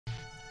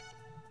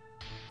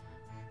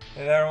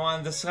Hey there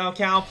everyone, this is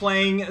Cal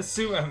playing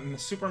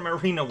Super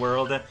Marina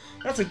World.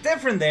 That's a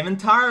different name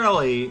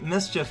entirely.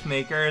 Mischief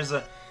Makers.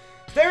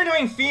 They're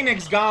doing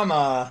Phoenix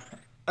Gamma.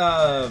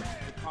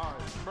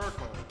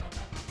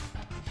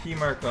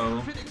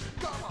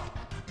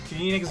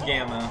 Phoenix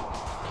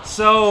Gamma.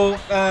 So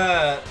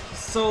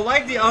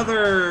like the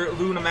other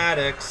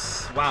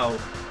Lunamatics, wow.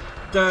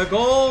 The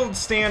gold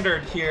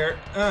standard here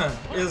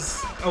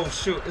is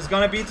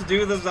gonna be to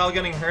do this without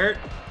getting hurt.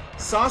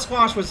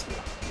 Sasquatch was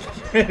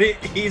pretty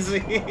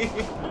easy.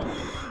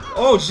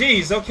 Oh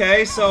jeez,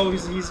 okay, so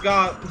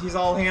he's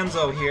all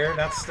hands-o here.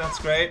 That's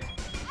great.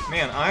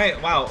 Man,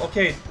 wow,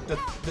 okay,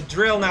 the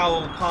drill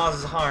now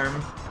causes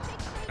harm.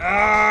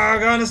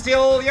 Gonna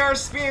steal your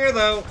spear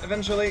though,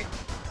 eventually.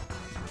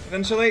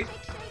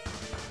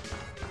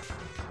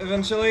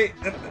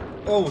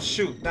 Oh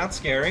shoot, that's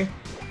scary.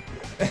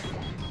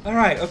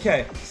 Alright,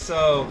 okay,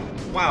 so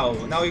wow,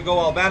 now you go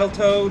all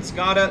Battletoads,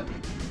 got it.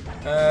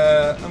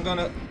 I'm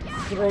gonna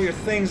throw your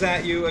things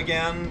at you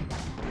again,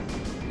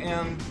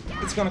 and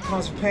it's gonna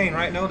cause you pain,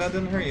 right? No, that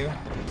didn't hurt you.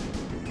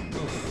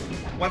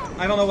 Oof. What?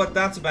 I don't know what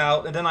that's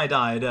about, and then I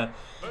died.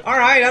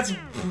 Alright,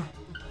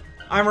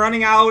 I'm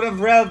running out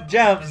of red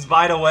gems,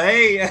 by the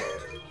way.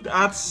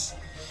 That's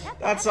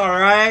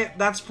alright.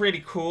 That's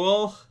pretty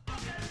cool.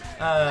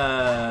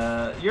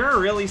 You're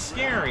really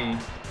scary.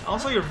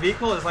 Also, your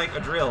vehicle is like a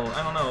drill.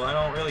 I don't know. I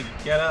don't really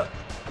get it.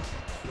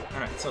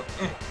 Alright, so,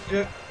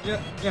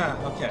 yeah,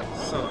 okay.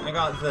 So, I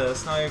got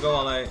this. Now you go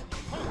all like...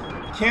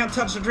 Can't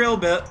touch the drill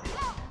bit.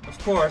 Of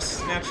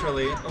course,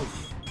 naturally.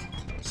 Oof.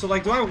 So,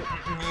 like, do I...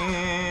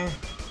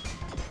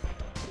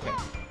 Okay.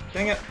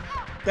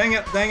 Dang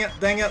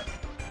it.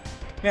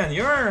 Man,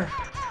 you're...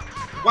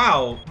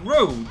 Wow,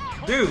 rude,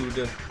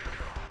 dude.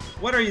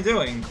 What are you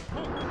doing?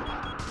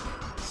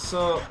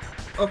 So...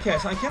 Okay,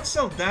 so I can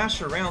still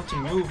dash around to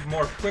move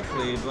more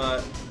quickly,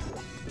 but...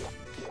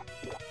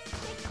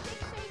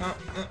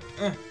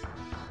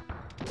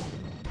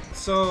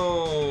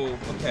 So...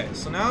 Okay,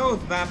 so now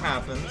that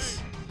happens...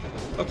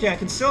 Okay, I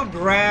can still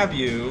grab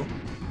you.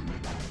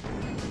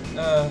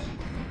 No,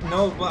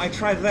 well, I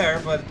tried there,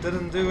 but it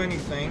didn't do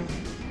anything.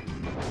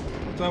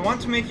 Do I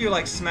want to make you,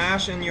 like,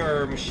 smash in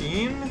your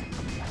machine?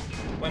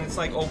 When it's,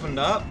 like, opened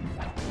up?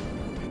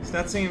 So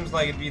that seems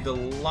like it'd be the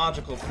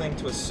logical thing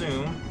to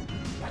assume.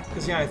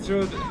 Because, yeah, I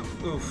threw it...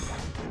 Oof.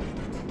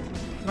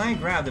 Can I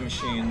grab the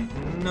machine?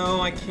 No,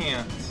 I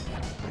can't.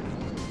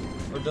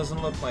 Or it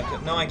doesn't look like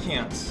it. No, I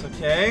can't.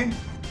 Okay?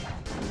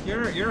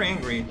 You're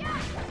angry.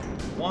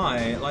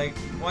 Why? Like,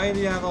 why do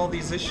you have all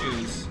these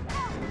issues?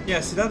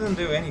 Yes, it doesn't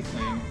do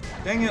anything.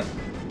 Dang it.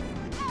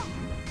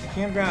 I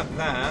can't grab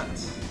that.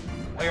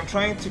 Like, I'm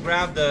trying to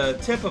grab the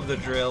tip of the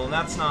drill, and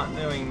that's not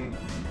doing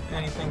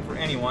anything for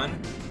anyone.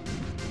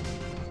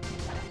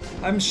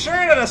 I'm sure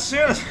that as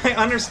soon as I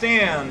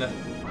understand...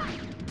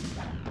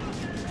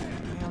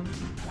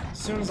 As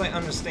soon as I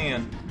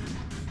understand.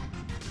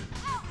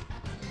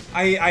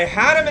 I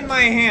had him in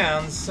my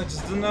hands, I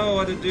just didn't know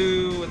what to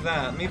do with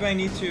that. Maybe I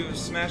need to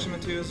smash him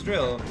into his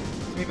drill.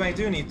 Maybe I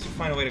do need to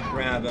find a way to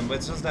grab him, but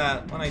it's just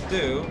that when I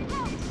do,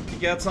 he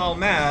gets all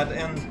mad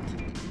and...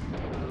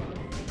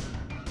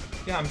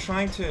 Yeah, I'm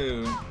trying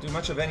to do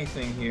much of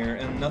anything here,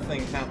 and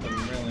nothing happened,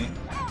 really.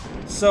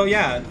 So,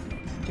 yeah.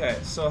 Okay,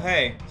 so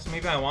hey. So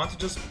maybe I want to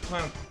just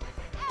kind of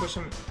push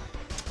him...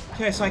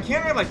 Okay, so I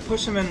can't really, like,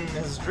 push him in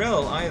his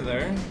drill,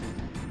 either.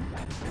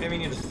 Maybe I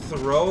need to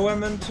throw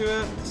him into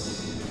it?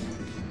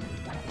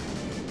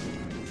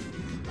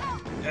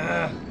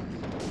 I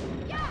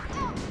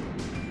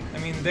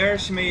mean, there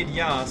she made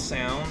 "yeah"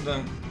 sound.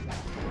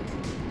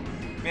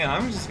 Man,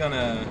 I'm just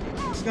gonna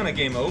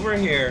game over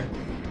here.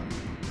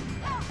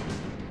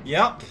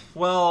 Yep.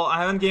 Well,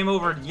 I haven't game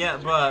overed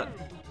yet, but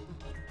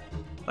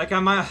like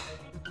I'm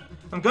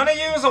gonna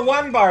use a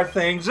one-bar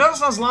thing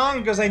just as long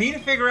because I need to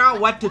figure out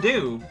what to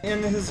do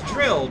in his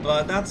drill,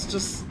 but that's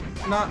just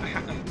not.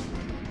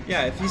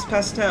 Yeah, if he's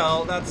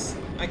pastel, that's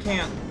I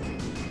can't.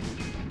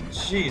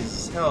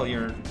 Jeez, hell,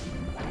 you're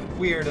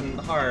weird and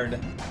hard.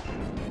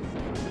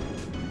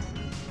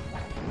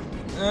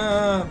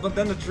 But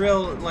then the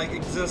drill, like,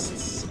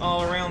 exists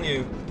all around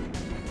you.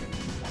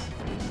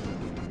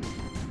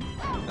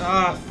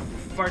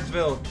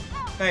 Fartsville.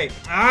 Hey.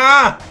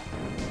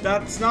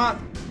 That's not...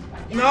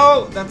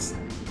 No! That's...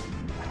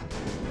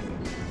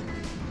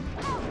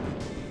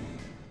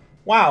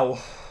 Wow.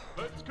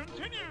 Let's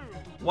continue.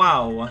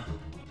 Wow.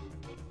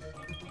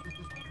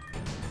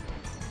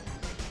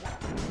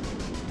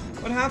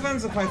 What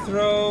happens if I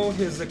throw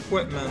his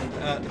equipment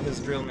at his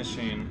drill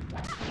machine?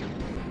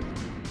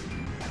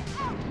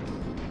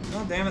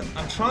 Oh, damn it.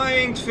 I'm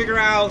trying to figure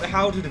out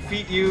how to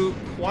defeat you.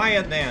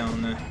 Quiet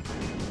down.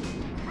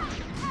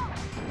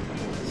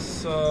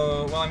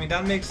 So, well, I mean,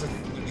 that makes the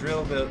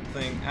drill bit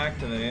thing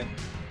activate.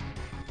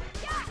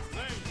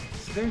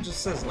 So there it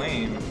just says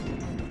lame.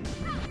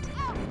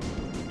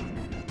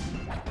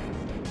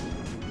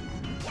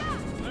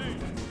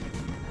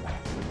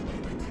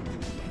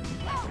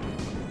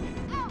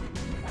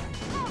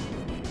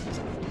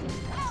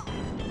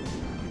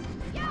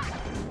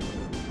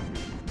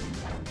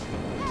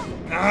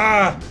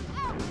 Ah!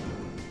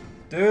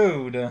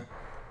 Dude.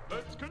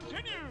 Let's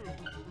continue.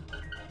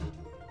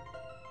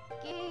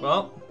 Game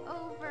Well,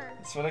 over.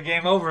 that's what a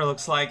game over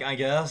looks like, I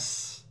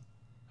guess.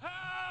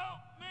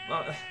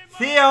 Help me,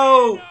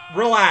 Theo,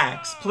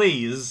 relax,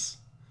 please.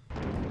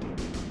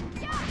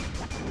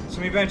 So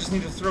maybe I just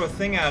need to throw a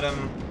thing at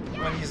him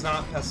when he's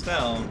not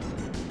pastel.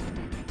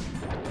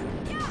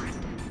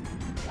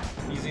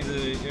 Easy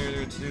to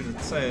do to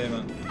say,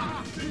 but...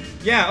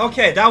 Yeah,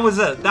 okay, that was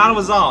it. That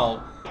was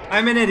all.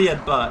 I'm an idiot,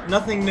 but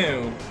nothing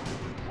new.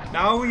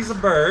 Now he's a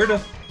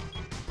bird.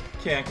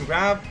 Okay, I can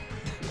grab...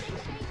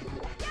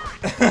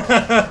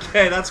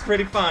 Okay, that's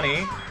pretty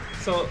funny.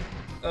 So,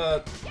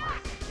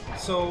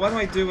 so what do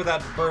I do with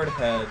that bird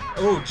head?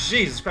 Oh,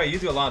 Jesus Christ, you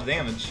do a lot of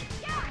damage.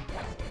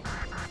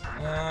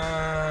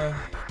 I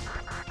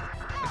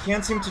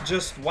can't seem to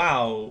just...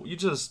 Wow, you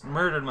just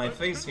murdered my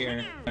face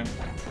here.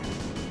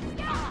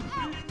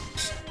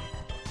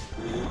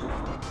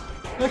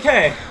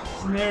 Okay,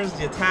 there's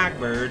the attack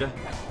bird.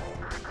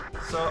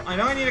 So, I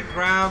know I need to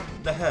grab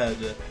the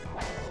head.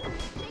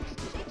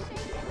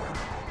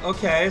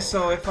 Okay,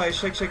 so if I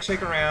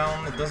shake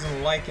around, it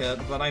doesn't like it,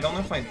 but I don't know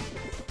if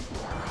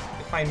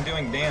I'm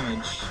doing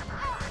damage.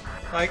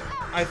 Like,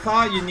 I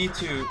thought you need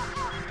to...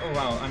 Oh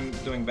wow, I'm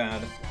doing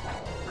bad.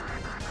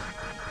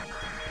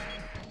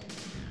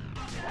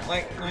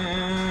 Like,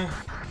 I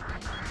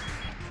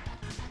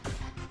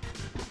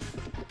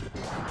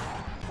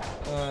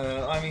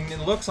mean, it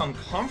looks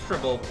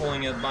uncomfortable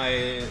pulling it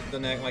by the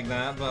neck like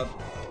that,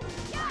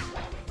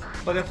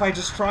 but if I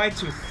just try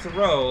to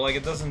throw, like,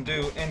 it doesn't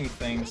do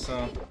anything,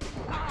 so...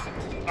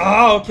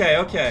 Oh,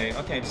 okay,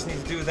 just need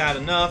to do that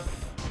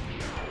enough.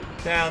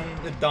 Then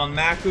it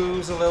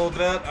Danmaku's a little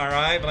bit,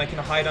 alright, but I can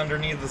hide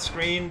underneath the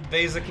screen,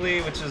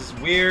 basically, which is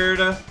weird.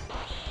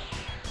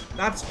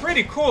 That's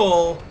pretty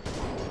cool.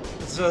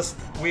 It's just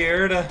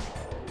weird.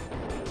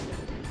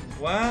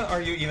 What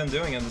are you even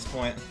doing at this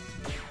point?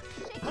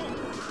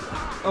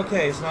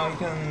 Okay, so now you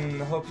can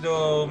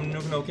Hokuto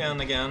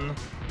Nukunoken again.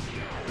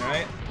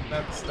 Alright,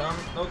 that's done.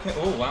 Okay,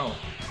 oh wow.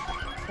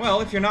 Well,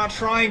 if you're not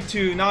trying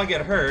to not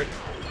get hurt,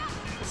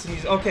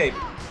 okay,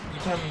 you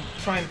can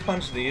try and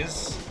punch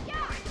these.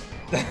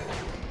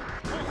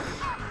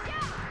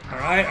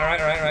 Alright.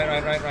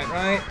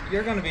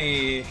 You're gonna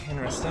be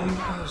interesting.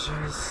 Oh,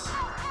 jeez.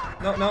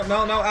 No,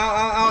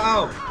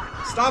 ow.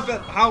 Stop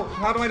it!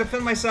 How do I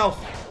defend myself?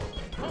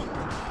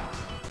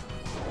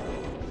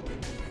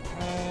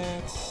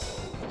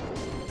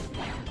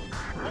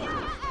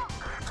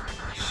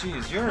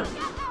 Jeez, you're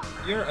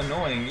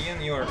annoying,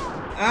 and you're...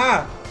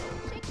 Ah!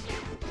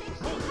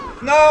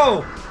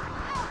 No!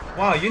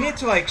 Wow, you need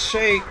to, like,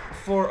 shake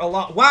for a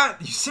lot...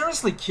 What? You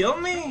seriously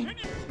killed me?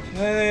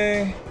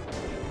 Okay...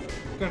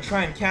 I'm gonna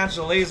try and catch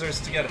the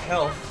lasers to get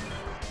health.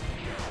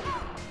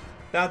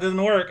 That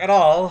didn't work at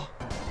all.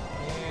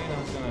 Okay,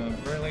 I was gonna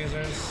burn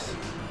lasers.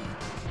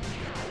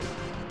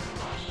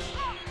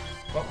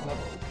 Oh, no.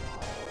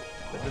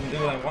 That didn't do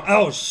what I want.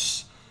 Oh,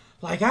 shh!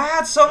 Like, I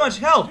had so much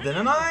health,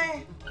 didn't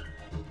I?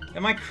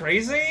 Am I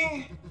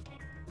crazy?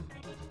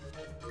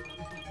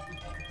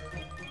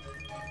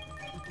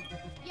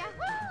 Yahoo!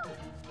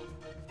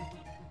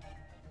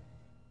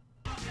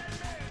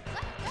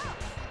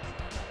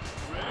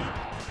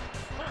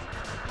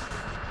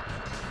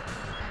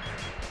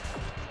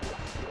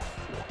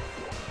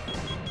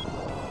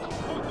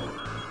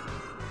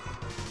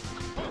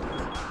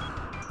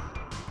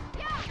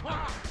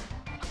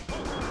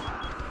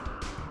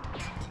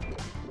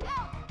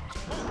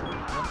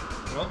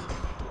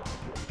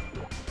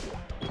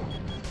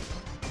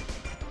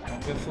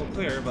 Get full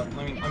clear, but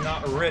I mean, I'm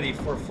not ready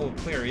for full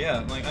clear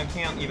yet. Like, I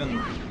can't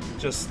even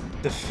just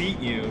defeat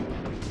you.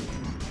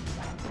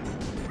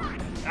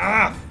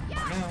 Ah! No.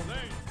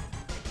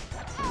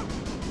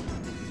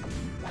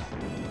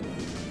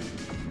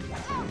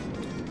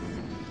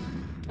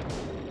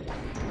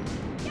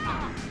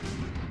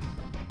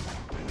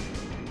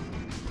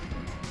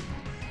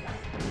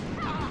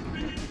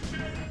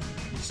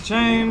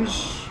 Exchange.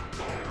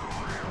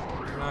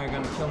 Now you're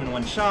gonna kill him in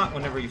one shot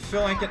whenever you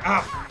feel like it.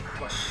 Ah!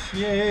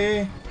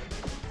 Yay!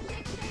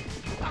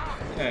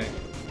 Okay,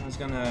 I was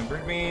gonna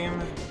Brick Beam.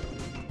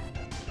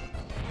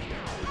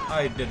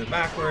 I did it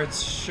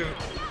backwards. Shoot.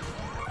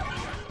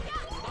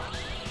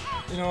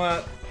 You know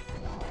what?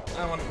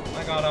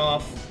 I got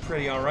off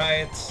pretty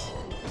alright.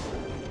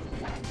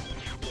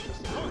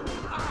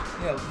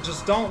 Yeah,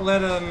 just don't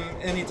let him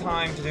any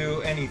time to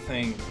do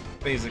anything,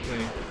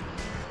 basically.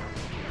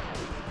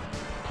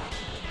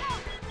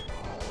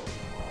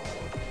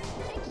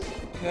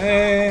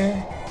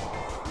 Okay.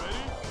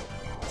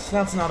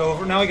 That's not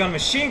over. Now we got a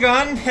machine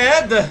gun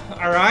head.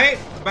 Alright.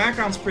 The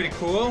background's pretty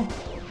cool.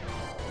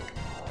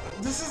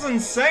 This is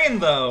insane,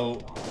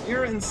 though.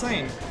 You're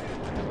insane.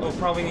 Oh,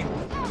 probably need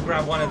to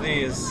grab one of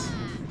these.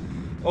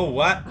 Oh,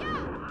 what?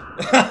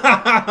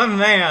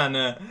 Man.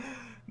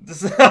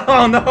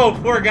 Oh, no.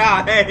 Poor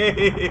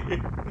guy.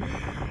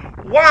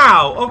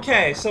 Wow.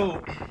 Okay,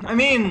 so, I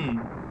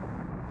mean,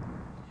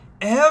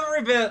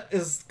 every bit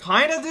is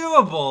kind of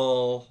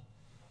doable.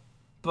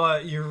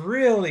 But you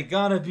really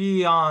gotta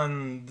be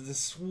on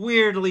this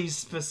weirdly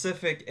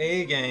specific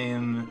A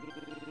game.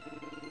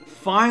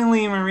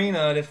 Finally,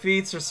 Marina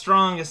defeats her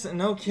strongest.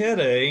 No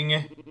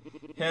kidding.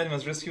 Head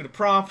must rescue the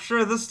prop.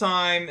 Sure, this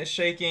time is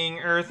shaking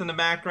Earth in the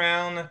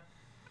background.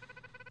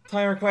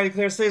 Timer quite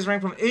clear. Stays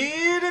ranked from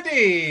A to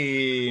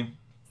D.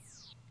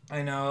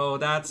 I know,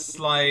 that's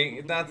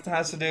like, that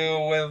has to do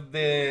with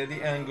the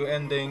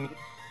ending.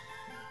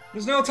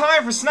 There's no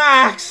time for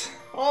snacks!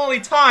 Only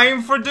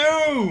time for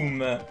doom!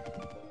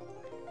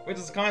 Which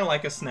is kind of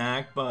like a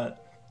snack,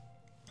 but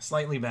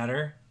slightly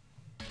better.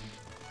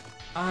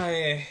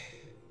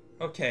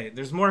 Okay,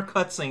 there's more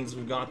cutscenes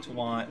we've got to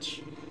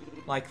watch.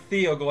 Like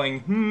Theo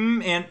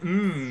going,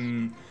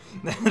 and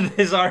That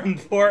is our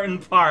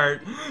important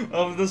part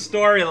of the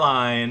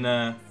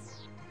storyline.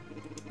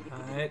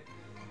 Alright.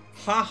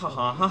 Ha ha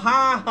ha ha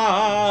ha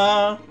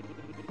ha!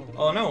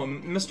 Oh no,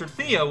 Mr.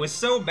 Theo is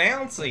so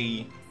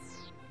bouncy!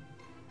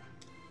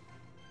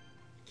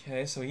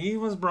 Okay, so he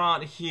was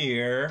brought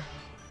here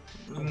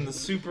in the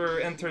Super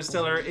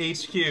Interstellar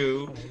HQ.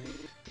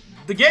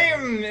 The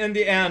game, in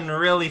the end,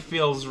 really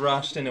feels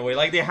rushed in a way.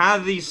 Like, they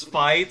have these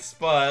fights,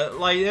 but,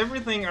 like,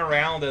 everything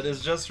around it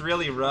is just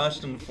really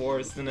rushed and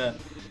forced in a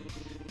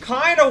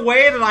kind of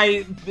way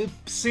that it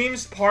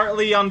seems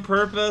partly on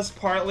purpose,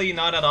 partly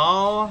not at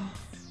all.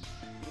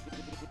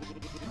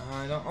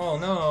 Oh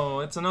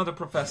no, it's another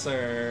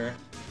professor.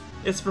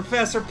 It's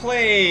Professor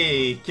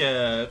Plake!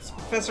 It's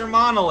Professor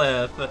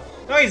Monolith!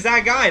 No, he's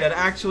that guy that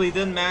actually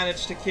didn't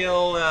manage to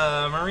kill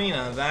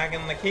Marina back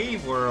in the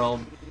cave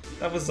world.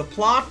 That was the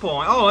plot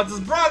point. Oh, it's his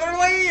brother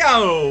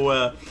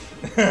Leo!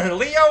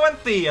 Leo and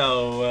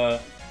Theo.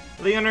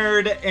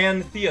 Leonard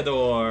and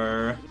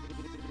Theodore.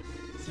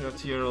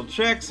 0-2-year-old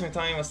tricks. Every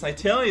time must I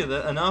tell you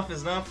that enough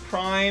is enough.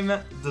 Crime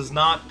does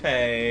not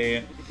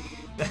pay.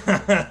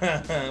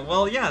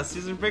 Well, yes,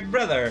 he's your big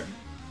brother.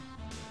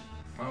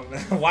 Oh,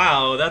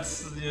 wow,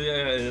 that's...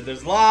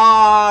 there's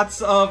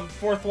lots of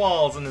fourth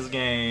walls in this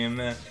game.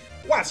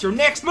 What's your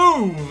next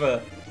move?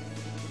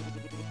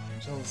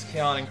 This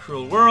chaotic and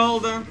cruel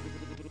world.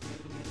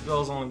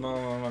 Goes only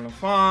on the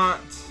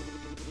font.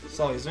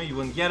 So you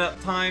wouldn't get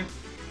up time.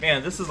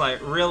 Man, this is like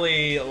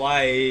really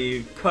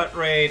like cut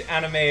rate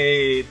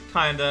anime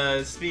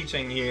kinda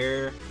speeching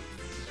here.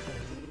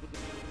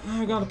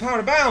 I got a power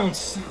to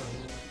bounce.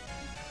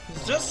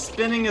 He's just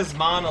spinning his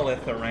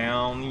monolith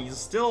around. He's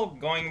still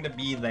going to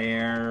be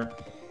there.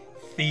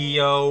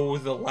 Theo,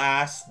 the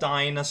last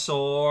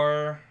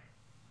dinosaur.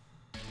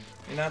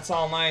 And that's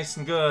all nice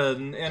and good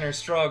and inner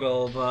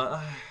struggle, but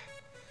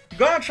I'm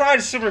gonna try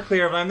to super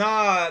clear, but I'm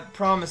not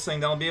promising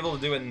that I'll be able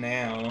to do it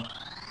now.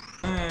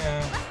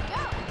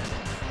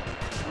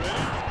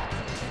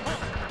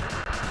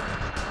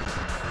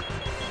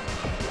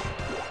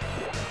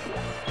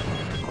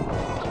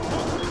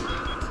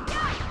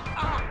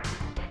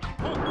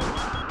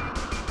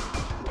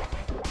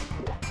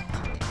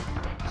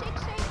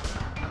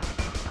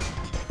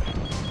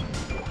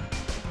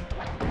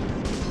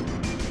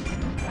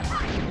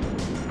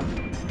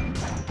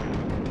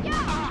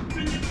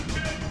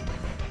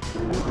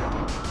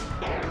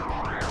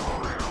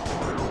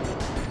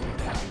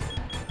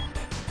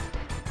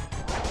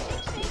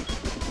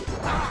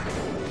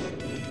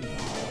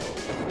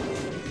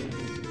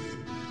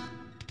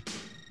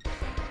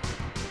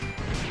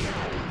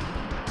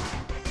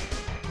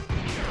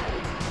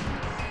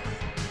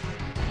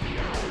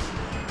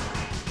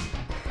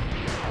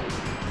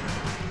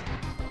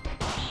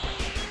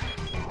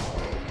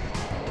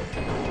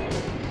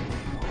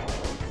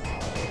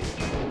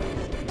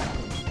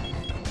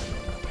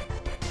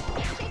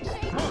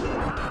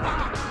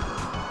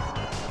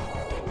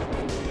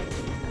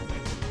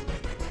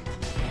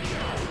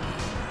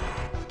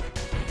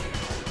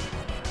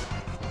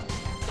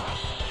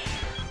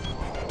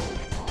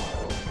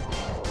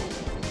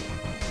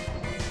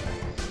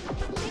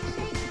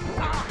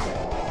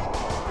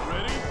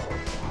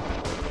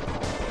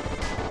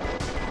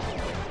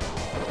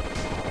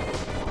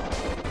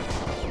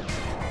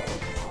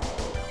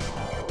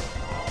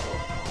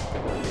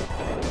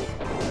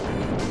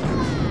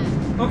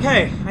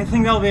 Okay, I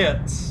think that'll be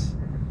it.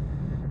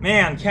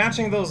 Man,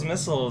 catching those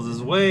missiles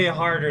is way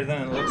harder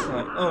than it looks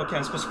like. Oh, okay,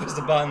 I'm supposed to press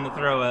the button to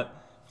throw it.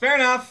 Fair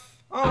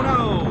enough. Oh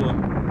no.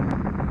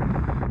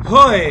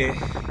 Hoy.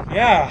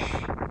 Yeah.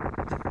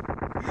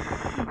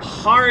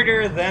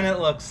 Harder than it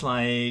looks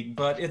like,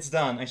 but it's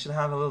done. I should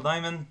have a little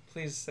diamond.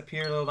 Please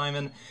appear, little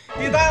diamond.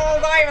 The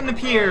little diamond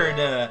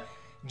appeared.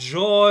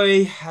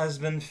 Joy has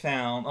been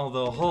found.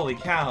 Although, holy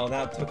cow,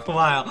 that took a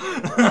while.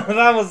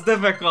 That was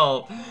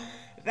difficult.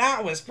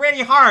 That was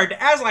pretty hard,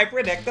 as I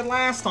predicted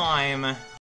last time.